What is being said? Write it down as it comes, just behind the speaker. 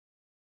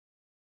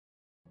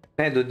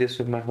Can I do this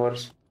with my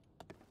horse?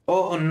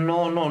 Oh,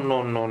 no, no,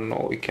 no, no,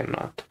 no, we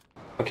cannot.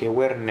 Okay,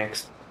 where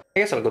next? I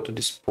guess I'll go to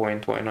this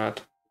point, why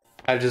not?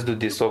 I'll just do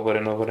this over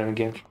and over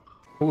again.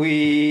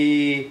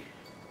 Wee!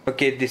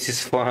 Okay, this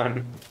is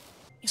fun.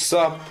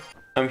 Sup?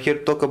 I'm here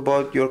to talk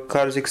about your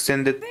car's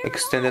extended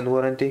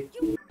warranty.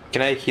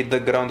 Can I hit the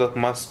ground at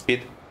max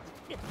speed?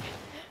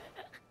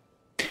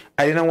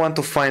 I didn't want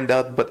to find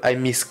out, but I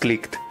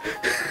misclicked.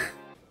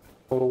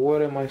 Or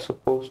where am I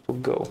supposed to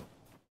go?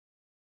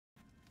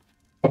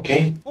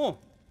 Okay. Oh.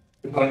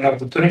 We're going up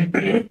to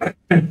Tulin.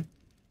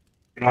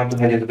 You want to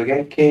head into the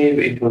game cave,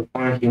 it will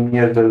find you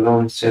near the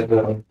lone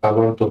settler on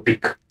Toronto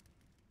Peak.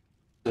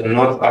 The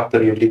north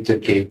after you leave the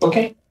cave.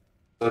 Okay.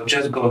 So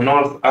just go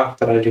north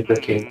after I leave the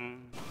cave.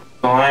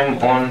 So I'm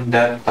on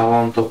that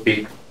Toronto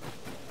Peak.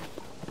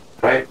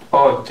 Right?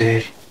 Oh,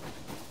 there.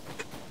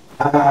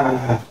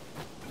 Ah.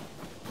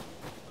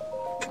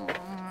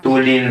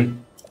 Tulin.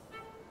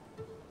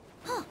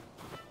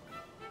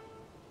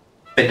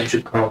 Where did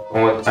you come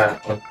from? What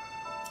happened?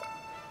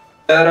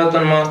 That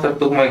rotten monster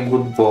took my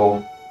good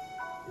bow.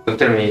 So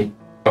tell me.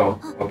 Oh,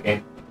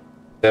 okay.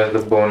 There's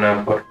the bow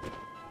number.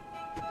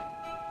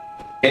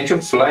 Can't you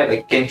fly?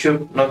 Like, can't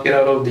you knock it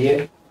out of the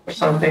air or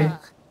something?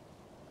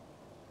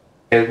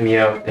 Help me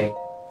out, then,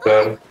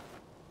 girl.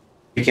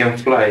 You can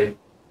fly.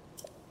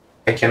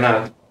 I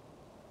cannot.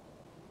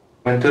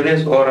 When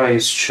Tulin's aura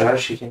is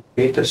charged, he can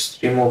create a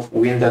stream of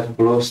wind that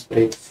blows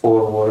straight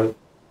forward.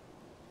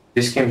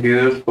 This can be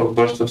used for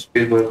bursts of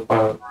speed with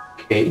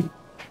okay.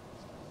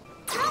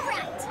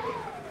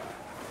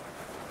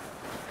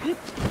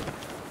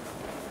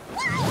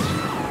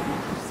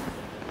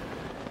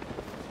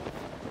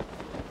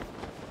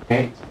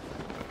 Okay.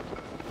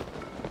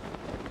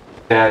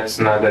 That's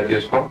not that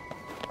useful.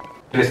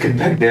 Let's get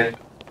back there.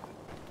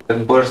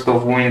 That burst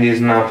of wind is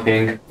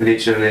nothing.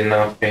 Literally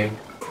nothing.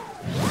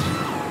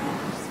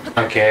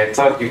 Okay, I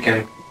thought you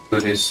can do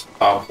this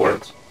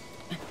upwards.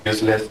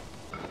 Useless.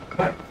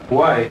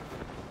 Why?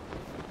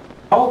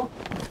 How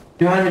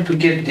do you want me to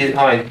get this?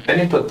 Oh, I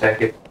need to attack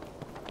it.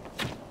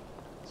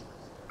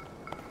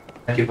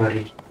 Thank you,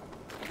 buddy.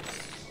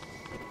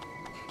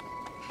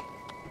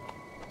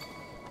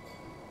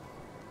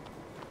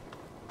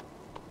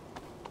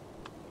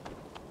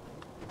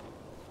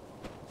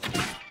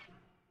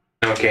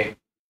 Okay.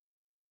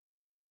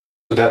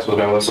 So that's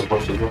what I was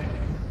supposed to do.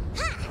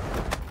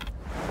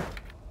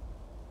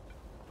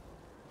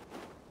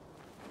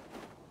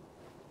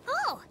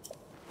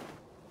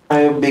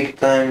 I have big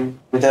time.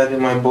 Without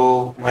my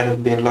bow, might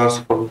have been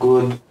lost for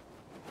good.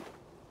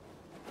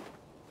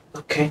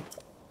 Okay.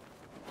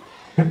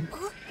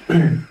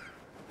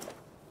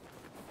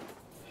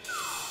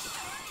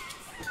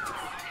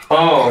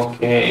 Oh,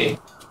 okay.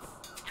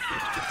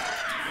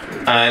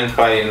 I'm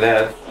finding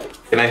that.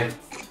 Can I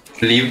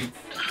leave?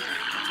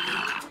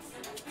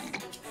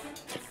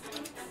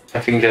 I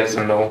think that's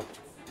a no.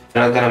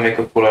 I'm not gonna make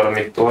a fool out of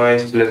me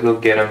twice. Let's go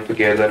get them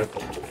together.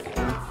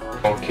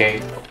 Okay.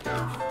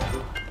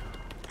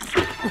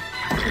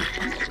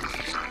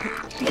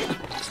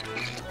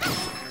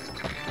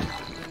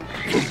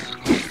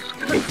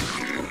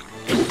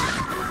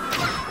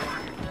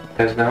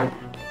 That's down.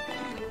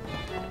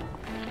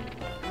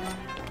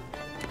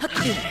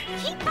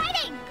 Keep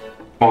fighting.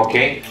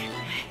 Okay.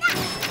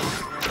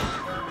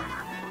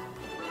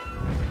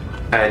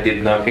 I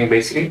did nothing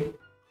basically.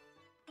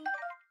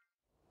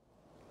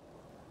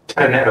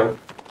 An arrow.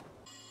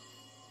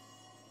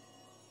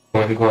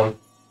 Going on.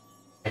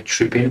 I'm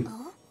tripping.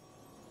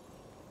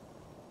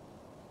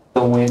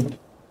 The wind.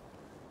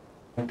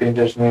 I think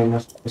there's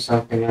must be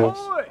something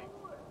else.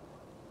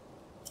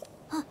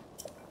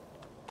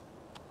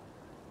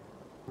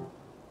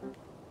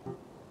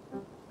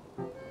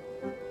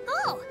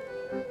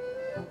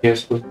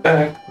 Yes, who's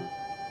back?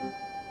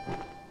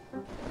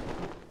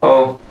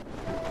 Oh.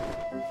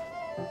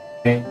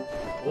 Okay.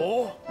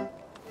 Oh.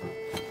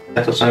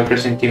 That was some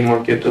impressive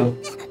teamwork, you two.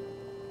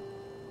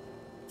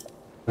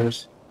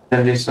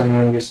 Then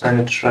someone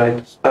decided to try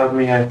to stop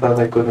me. I thought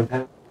I couldn't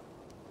have.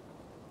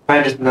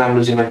 I just now I'm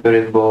losing my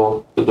favorite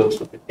bow to those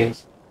stupid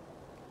things.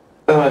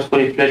 So I was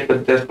fully fledged,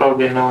 but there's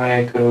probably no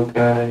way I could have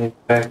gotten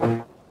it back on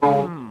my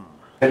own.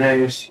 And now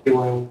you see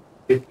why I'm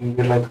treating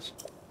you like a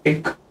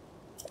stick.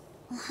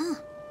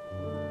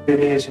 It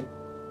is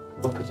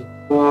because of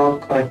the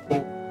clock. I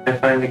think I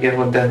finally get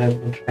what Dad has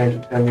been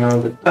trying to tell me all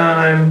the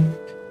time.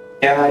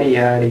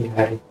 Yari.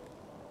 I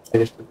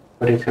just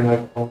put it in my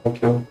phone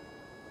like you.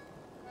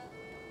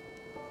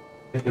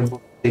 If you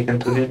both taken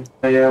to it.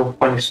 I have a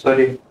funny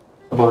story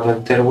about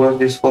that. There was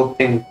this whole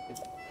thing with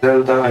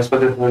Zelda. I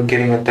spotted her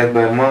getting attacked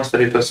by a monster.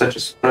 It was such a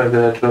surprise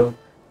that I dropped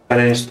and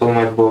then stole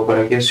my bow. But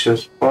I guess she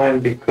was fine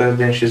because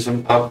then she's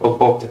up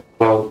above the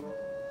cloud.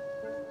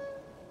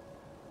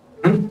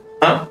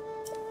 Huh?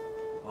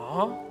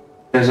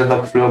 There's a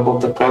dog flew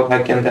above the cloud.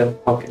 How can that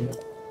happen?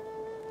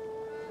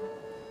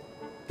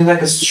 It's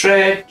like a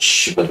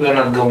stretch, but we're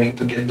not going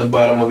to get the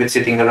bottom of it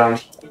sitting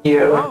around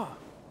here.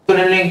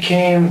 Tulin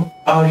came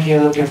out here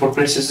looking for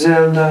Princess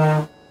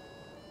Zelda.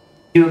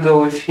 You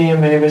go with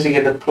him and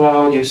investigate the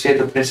cloud you say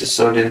the princess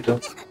sold into.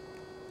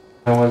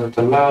 I wasn't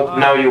allowed.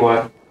 Now you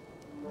are.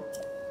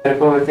 I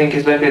probably think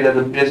it's likely that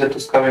the blizzard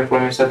is coming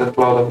from inside the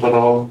cloud after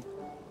all.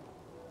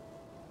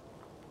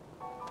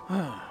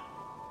 I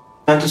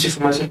want to see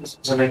for myself as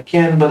soon as I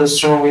can, but the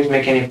strong winds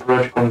make any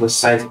approach from the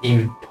side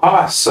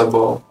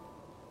impossible.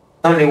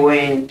 The only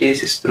way in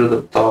this is through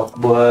the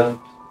top, but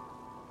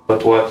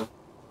what?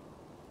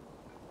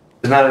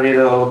 There's not a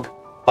real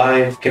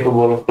life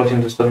capable of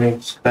crossing the stormy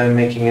sky,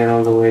 making it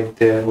all the way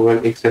there, well,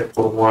 except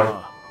for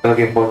one.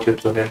 Looking for you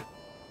to them.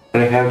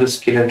 Only have the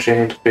skill and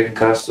training to break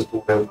gusts as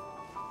well.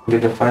 Be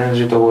the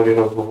finest little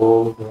warrior of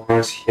all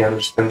once he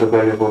understands the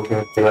value of working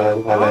with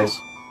allies.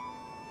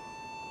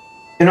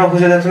 You know who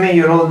said that to me?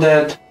 Your old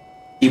dad,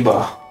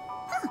 Iba.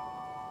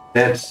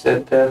 Dad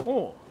said that.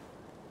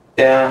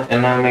 Yeah,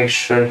 and I'll make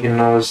sure he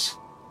knows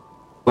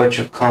what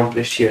you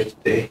accomplished here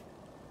today.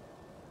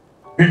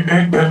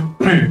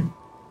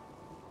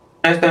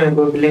 Next time we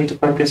go willing to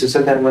find Princess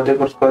Zelda and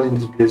whatever's causing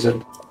this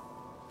blizzard.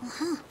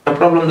 No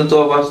problem, the two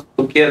of us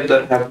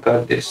together have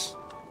got this.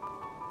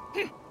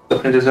 The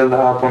Princess Zelda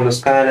up on the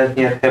skyline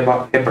near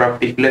Hebra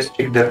Peak. Let's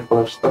check there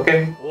first,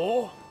 okay?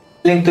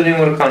 Link to Tulin,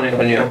 we're counting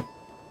on you.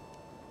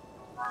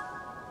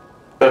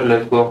 Sure,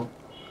 let's go.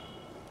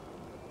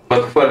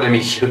 But first let me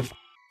heal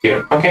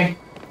here, okay?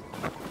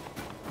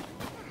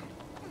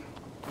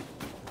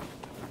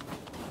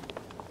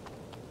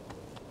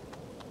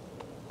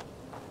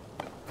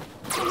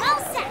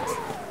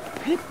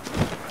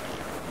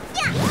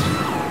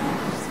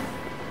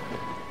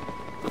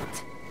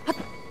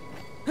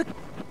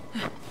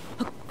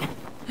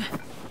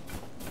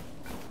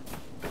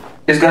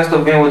 This gust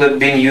of wind would have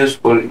been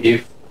useful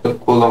if the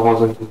cooldown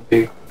wasn't too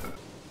big.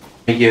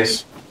 I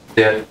guess.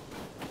 There.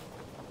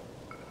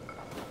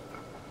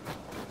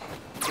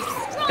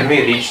 Can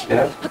we reach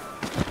that?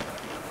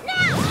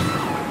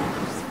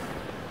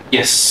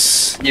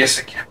 Yes! Yes,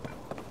 I can.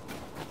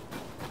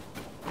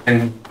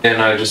 And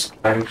then I just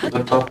climb to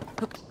the top.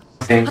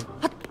 I think.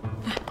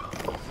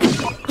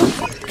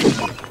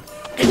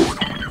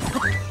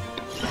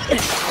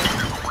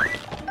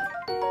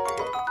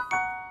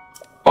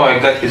 Oh, I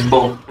got his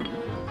bow.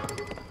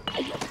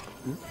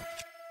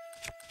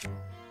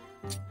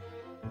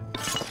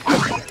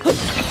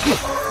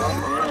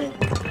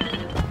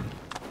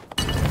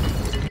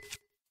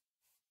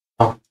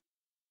 Oh.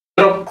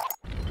 Drop.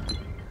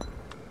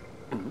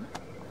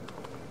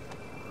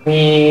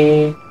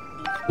 Me.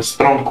 A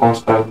strong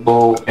construct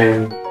bow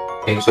and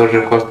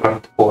exhaustion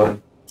construct for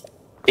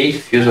 8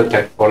 fuse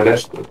attack for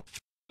that's good.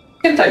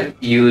 Can't I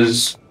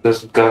use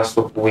this gust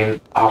of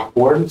wind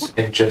upwards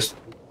and just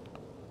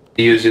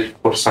use it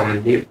for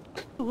some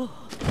lift?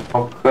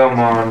 Oh, come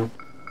on.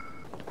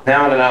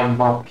 Now that I'm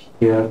up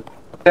here.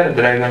 Is that a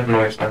dragon?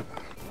 No, it's not.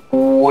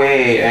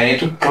 Wait, I need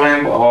to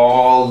climb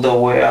all the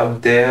way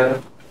up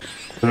there.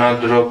 Do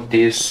not drop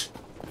this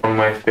on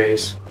my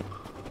face.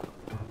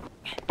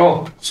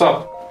 Oh,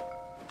 stop.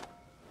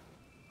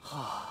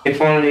 If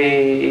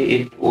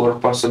only it were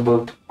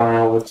possible to find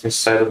out what's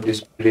inside of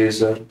this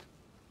blizzard.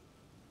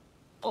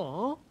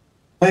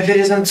 My fear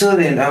isn't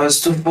Tulin. I was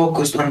too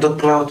focused on the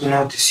cloud to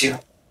notice you.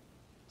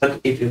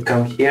 But if you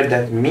come here,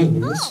 that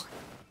means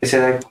I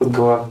said I could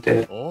go up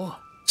there.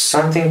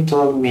 Something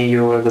told me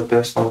you were the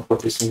best one for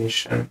this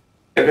mission.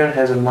 Everyone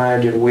has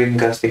admired your wind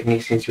gust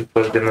technique since you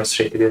first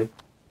demonstrated it.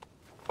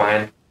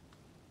 Fine.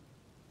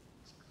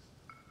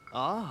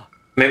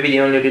 Maybe the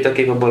only Rita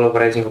capable of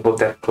rising above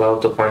that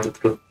cloud to find the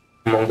truth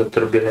among the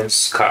turbulent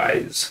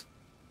skies.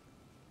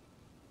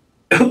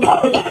 Give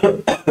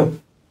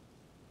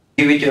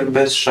it your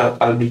best shot.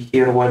 I'll be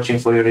here watching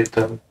for your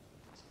return.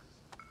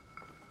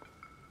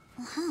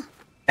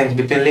 Thanks.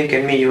 Between Link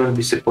and me, you won't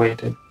be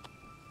disappointed.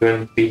 You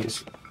won't be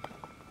disappointed.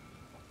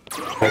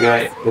 My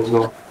guy, let's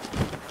go.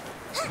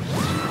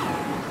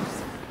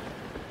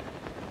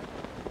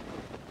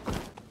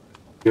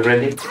 You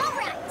ready?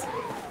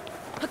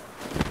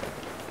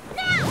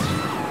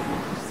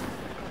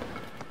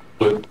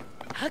 Good.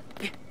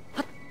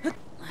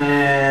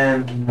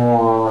 And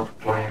more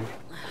climbing.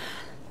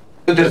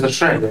 Oh, there's a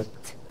shrine there.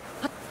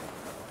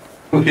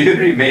 Will you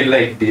remain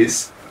like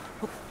this?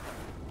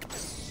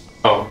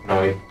 Oh,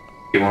 no,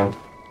 he won't.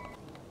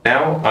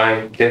 Now,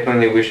 I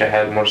definitely wish I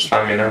had more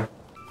stamina.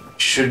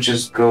 Should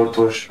just go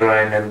to a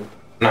shrine and...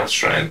 not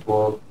shrine, to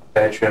a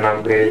statue and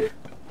upgrade.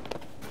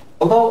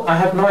 Although, I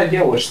have no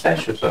idea where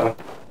statues are.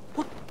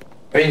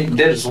 I mean,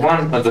 there's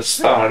one at the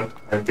start.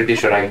 I'm pretty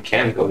sure I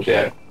can go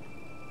there.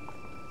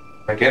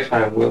 I guess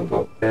I will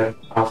go there.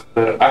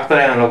 After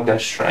I unlock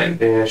that shrine,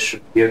 there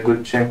should be a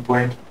good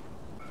checkpoint.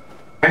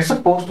 Am I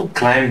supposed to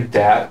climb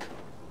that?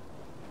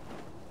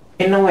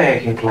 In no way I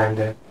can climb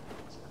that.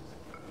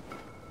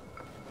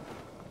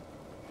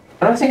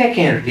 I don't think I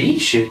can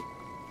reach it.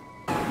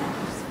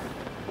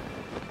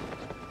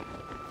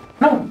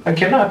 No, I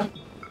cannot.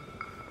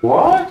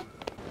 What?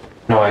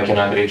 No, I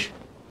cannot reach.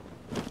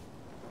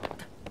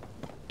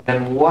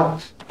 And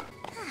what?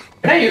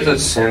 Can I use a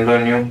sand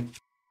on you?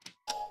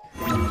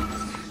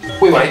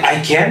 Wait,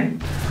 I can?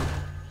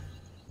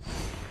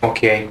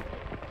 Okay.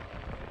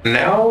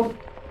 Now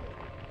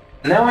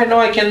I know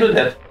I can do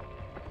that.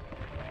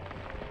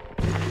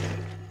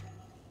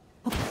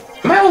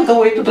 all the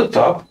way to the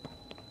top?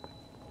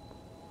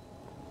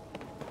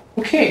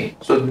 Okay,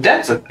 so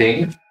that's a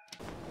thing.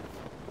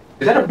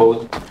 Is that a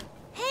boat?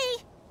 Hey!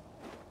 It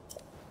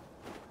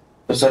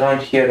was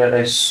around here that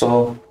I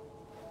saw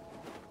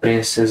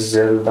Princess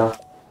Zelda.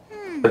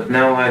 But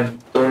now I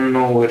don't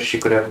know where she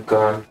could have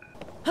gone.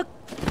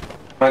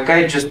 My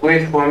guy, just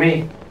wait for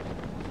me.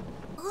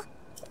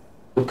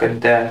 Look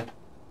at that.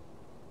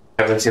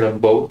 Haven't seen a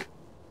boat.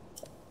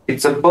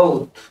 It's a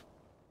boat.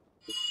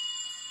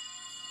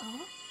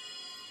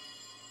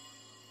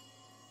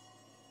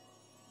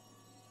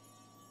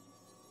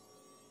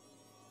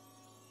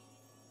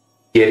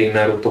 Getting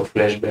Naruto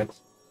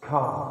flashbacks.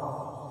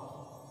 Come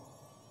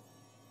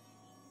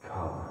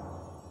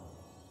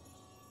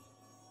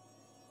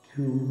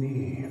to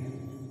me.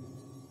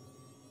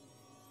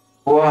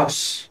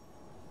 Was.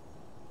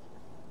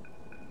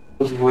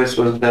 Whose voice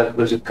was that?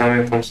 Was it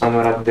coming from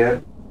somewhere up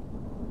there?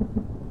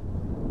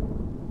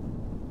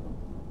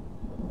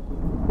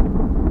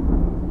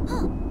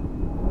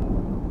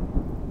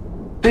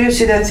 Do you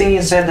see that thing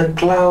inside the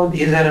cloud?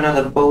 Is that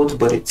another boat?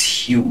 But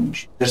it's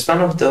huge. There's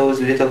one of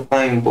those little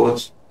flying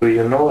boats. Do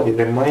you know what it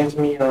reminds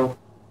me of?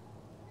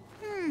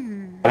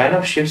 A line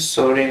of ships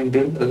soaring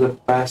built as a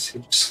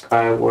passage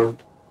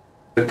skyward.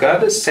 The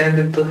god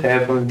ascended to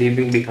heaven,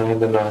 leaving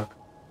behind an ark.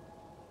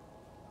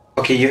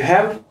 Okay, you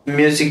have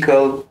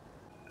musical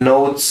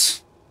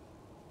notes,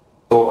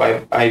 so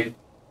I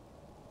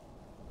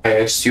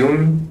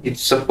assume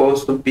it's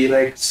supposed to be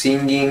like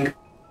singing,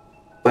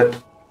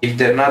 but if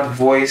they're not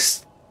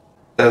voiced,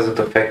 doesn't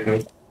affect me.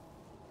 The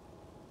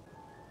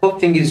whole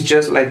thing is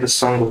just like the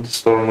song of the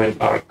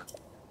Stormwind arc.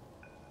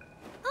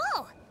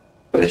 Oh!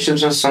 But it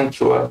shouldn't sung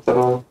through after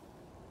all.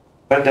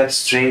 But that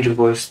strange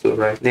voice too,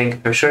 right?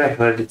 Link, I'm sure I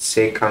heard it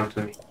say, come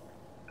to me.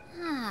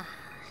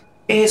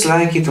 It's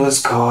like it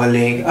was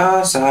calling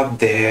us up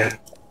there.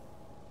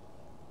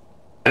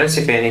 I don't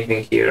see if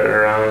anything here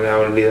around that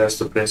will lead us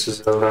to Princess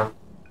Zelda.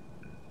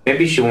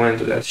 Maybe she went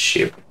to that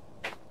ship.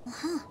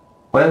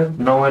 Well,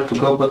 nowhere to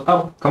go but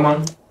up. Come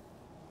on.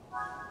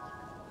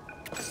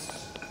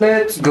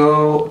 Let's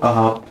go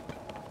up.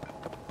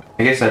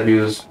 I guess I'll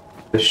use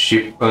the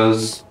ship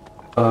as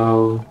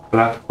a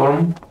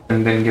platform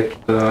and then get to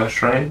the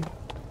shrine.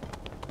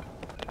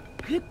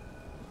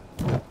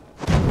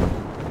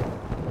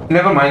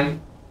 Never mind.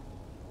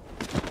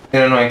 I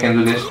don't know I can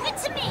do this. Give it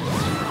to me!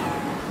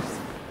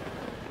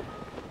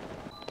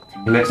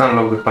 Let's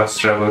unlock the fast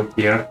travel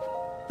here.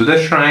 To the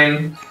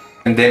shrine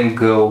and then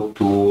go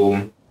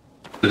to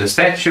the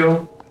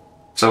statue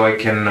so I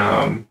can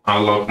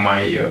unlock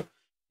my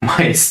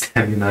my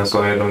stamina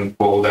so I don't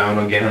fall down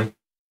again.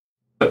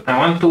 But I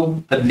want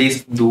to at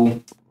least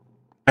do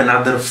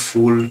another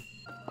full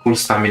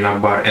stamina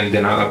bar and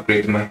then I'll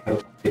upgrade my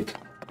health a bit.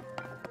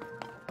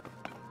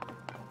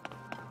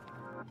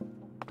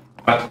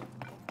 But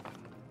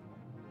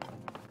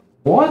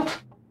what?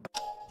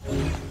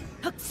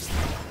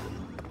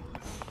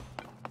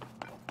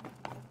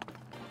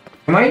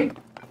 Am I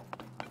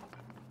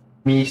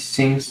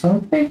missing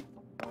something?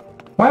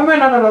 Why am I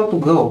not allowed to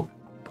go?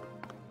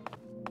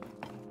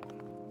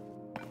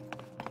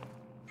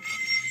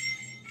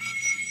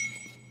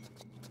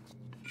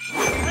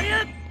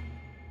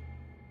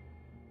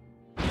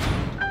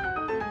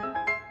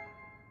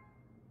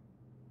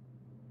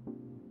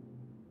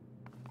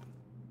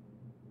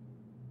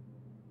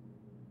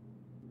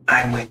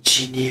 I'm a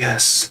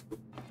genius.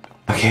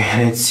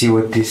 Okay, let's see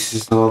what this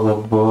is all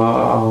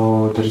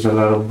about. There's a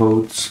lot of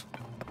boats.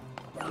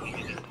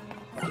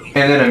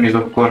 And enemies,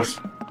 of course.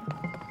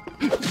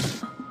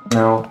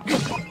 No.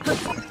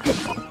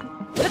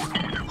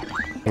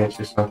 Let's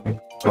do something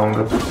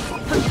stronger.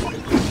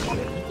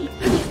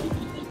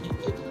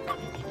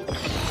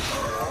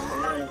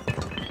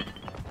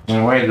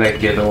 And why did I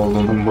get all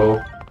of them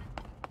both?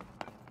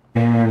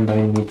 And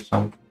I need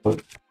some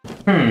food.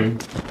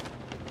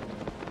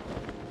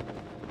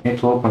 Need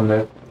to open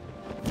that.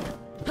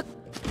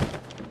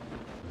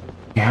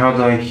 Okay, how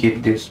do I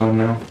hit this one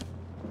now?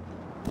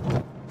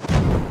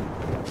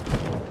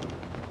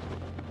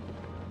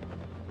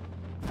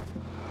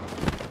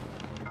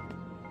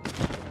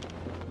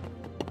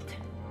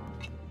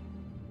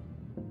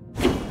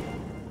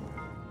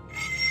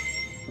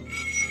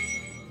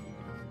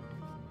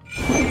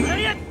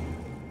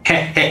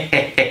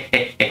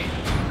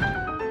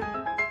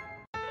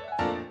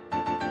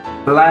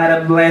 Light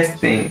a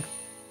blessing.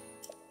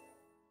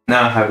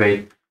 Now I have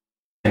 8.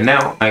 And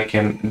now I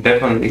can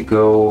definitely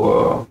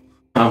go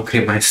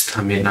upgrade my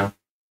stamina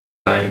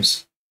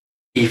times.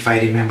 If I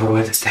remember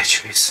where the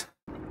statue is.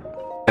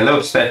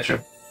 Hello, statue.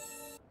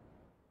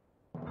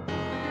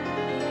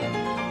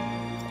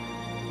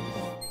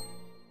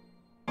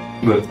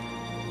 Good.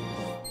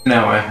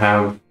 Now I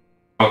have...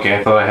 Okay,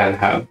 I thought I had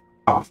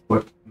half,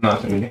 but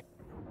not really.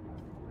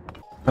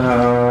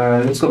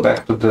 Let's go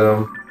back to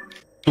the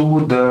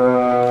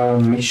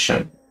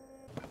mission.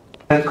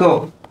 Let's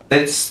go.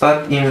 Let's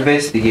start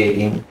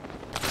investigating.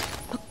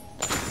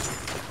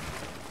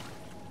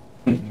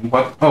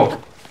 What? Oh,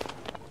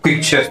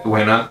 quick chest.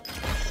 Why not?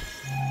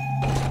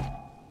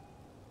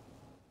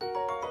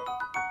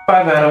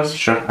 5 arrows,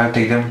 sure, I'll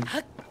take them.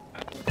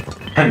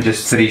 I'm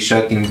just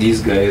three-shotting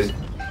these guys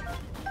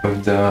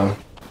with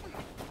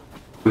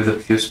the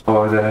fuse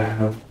power that I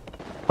have.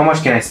 How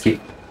much can I skip?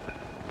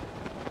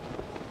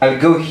 I'll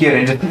go here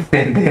and just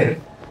stand there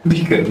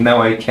because now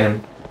I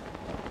can.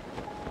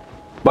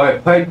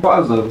 Buy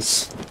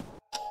puzzles.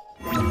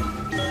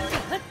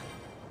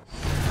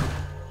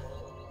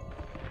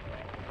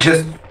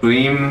 Just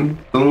swim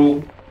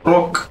through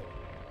rock.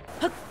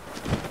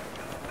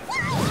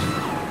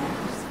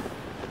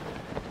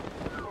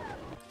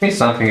 Need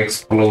something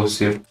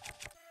explosive.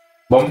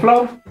 Bomb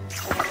flower?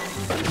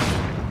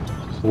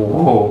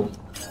 Whoa.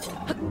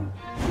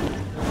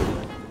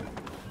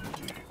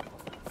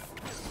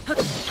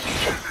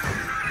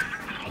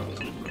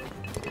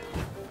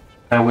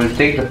 I will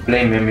take the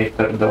flame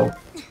emitter though.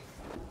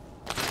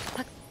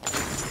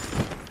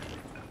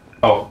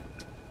 Oh,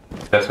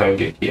 that's how I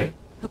get here.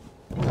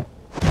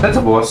 That's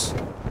a boss.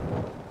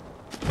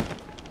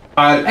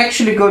 I'll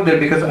actually go there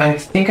because I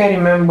think I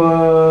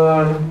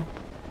remember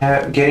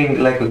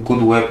getting like a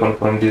good weapon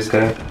from this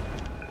guy.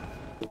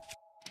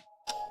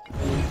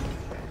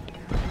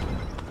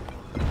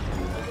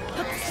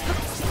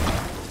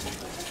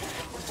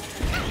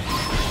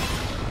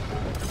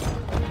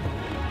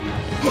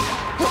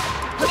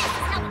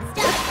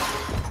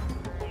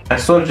 My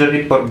Soldier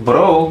Reaper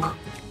broke.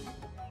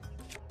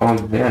 Oh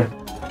damn.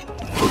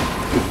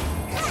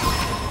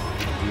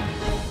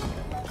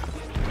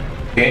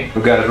 Okay,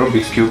 we got a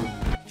Rubik's Cube.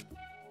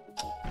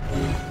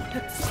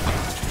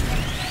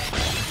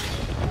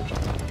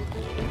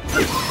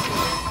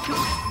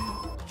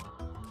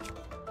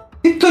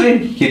 Did Tulin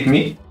hit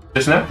me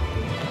just now?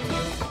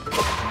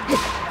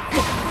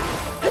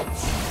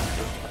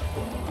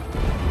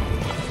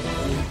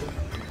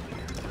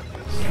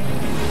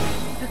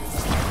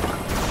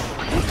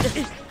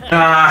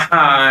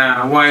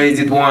 Ah, why is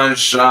it one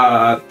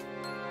shot?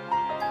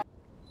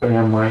 Where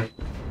am I?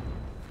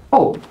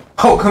 Oh,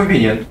 how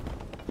convenient.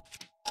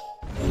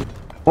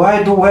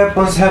 Why do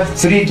weapons have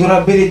 3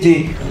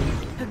 durability?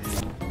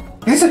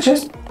 Is this a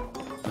chest?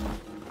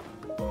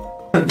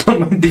 Don't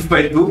mind if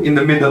I do in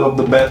the middle of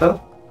the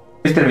battle.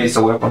 Please tell me it's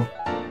a weapon.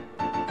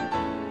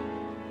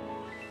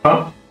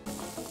 Huh?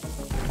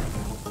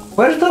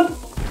 Where's the...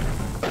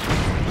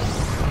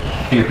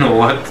 You know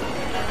what?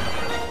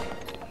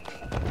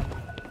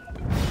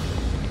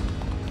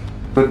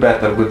 Good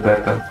battle, good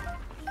battle.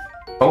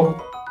 Oh,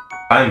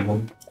 time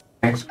bomb.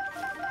 Thanks.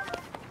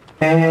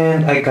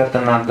 And I got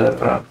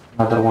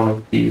another one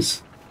of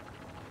these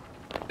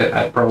that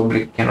I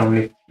probably can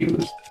only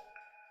use.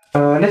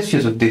 Let's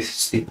use this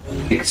stick.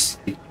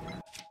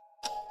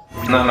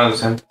 No, no,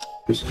 sand.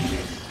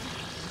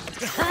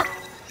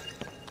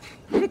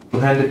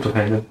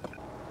 Two-handed.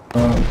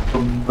 To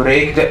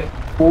break the...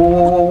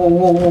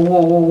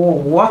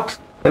 Oh, what?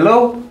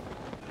 Hello?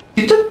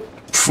 Did the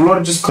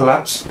floor just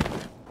collapse?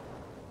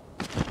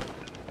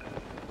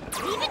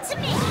 Leave it to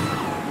me.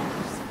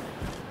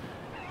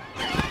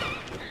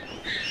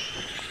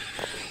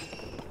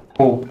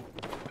 Oh,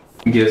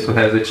 guess who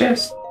has a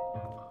chest?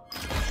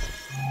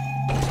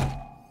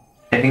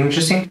 Anything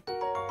interesting?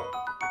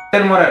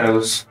 10 more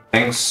arrows,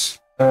 thanks.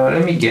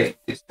 Let me get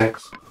this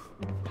text.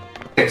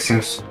 Text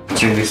seems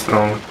extremely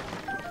strong.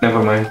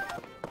 Never mind.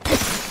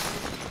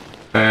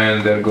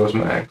 And there goes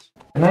my axe.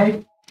 Can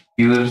I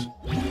use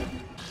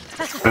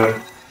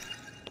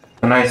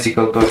an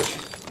icicle torch?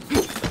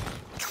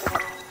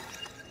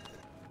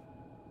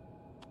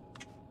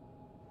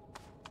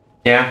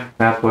 Yeah,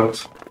 that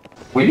works.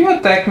 Will you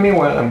attack me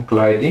while I'm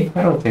gliding?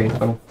 I don't think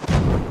so.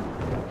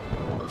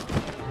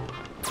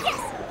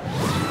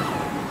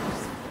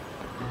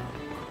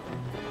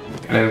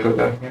 Let's go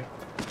down here.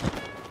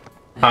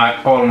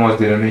 I almost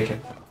didn't make it.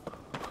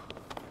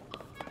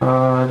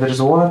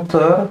 There's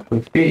water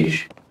with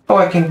fish. Oh,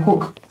 I can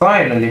cook,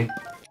 finally!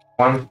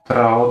 One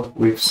trout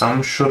with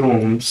some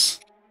shrooms.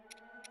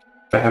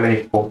 Do I have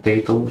any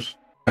potatoes?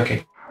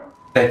 Okay,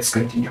 let's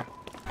continue.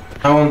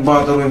 I won't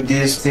bother with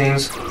these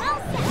things.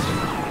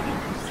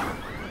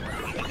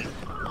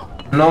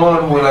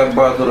 Nor will I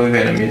bother with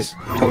enemies.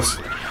 Oops.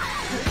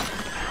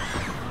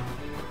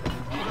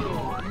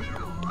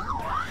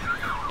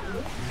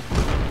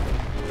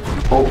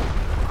 Oh.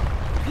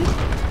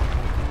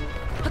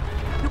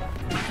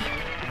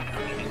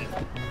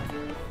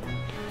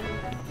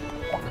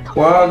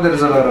 Wow,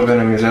 there's a lot of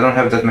enemies. I don't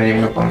have that many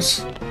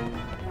weapons.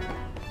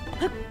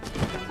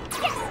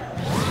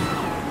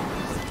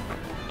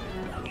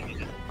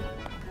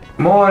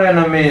 More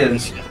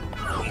enemies!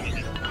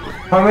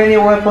 How many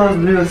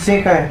weapons do you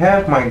think I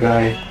have, my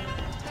guy?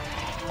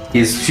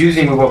 He's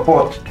fusing with a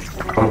pot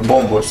or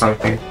bomb or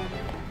something.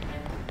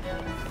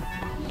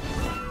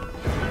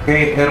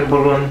 Okay, air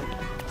balloon,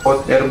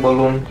 hot air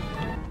balloon.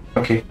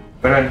 Okay,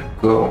 where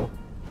I go?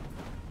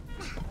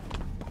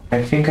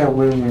 I think I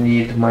will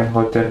need my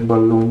hot air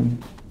balloon.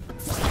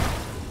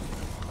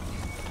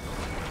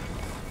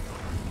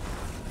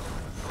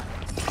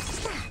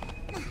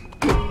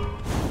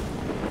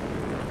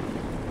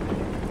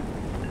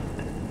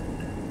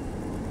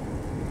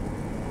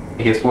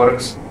 I guess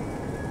works.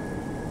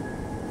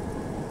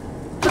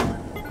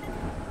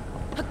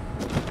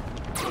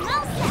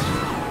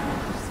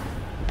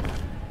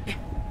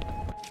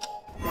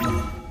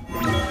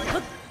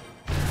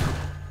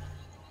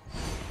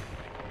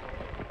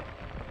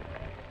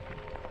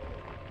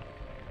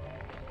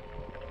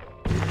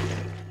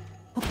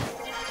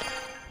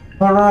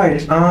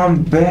 Alright,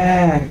 I'm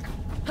back.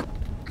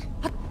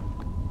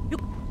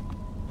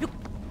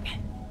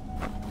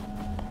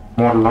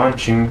 More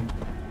launching.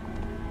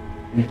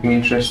 Anything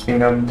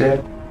interesting up there?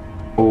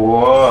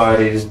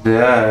 What is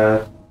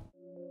that?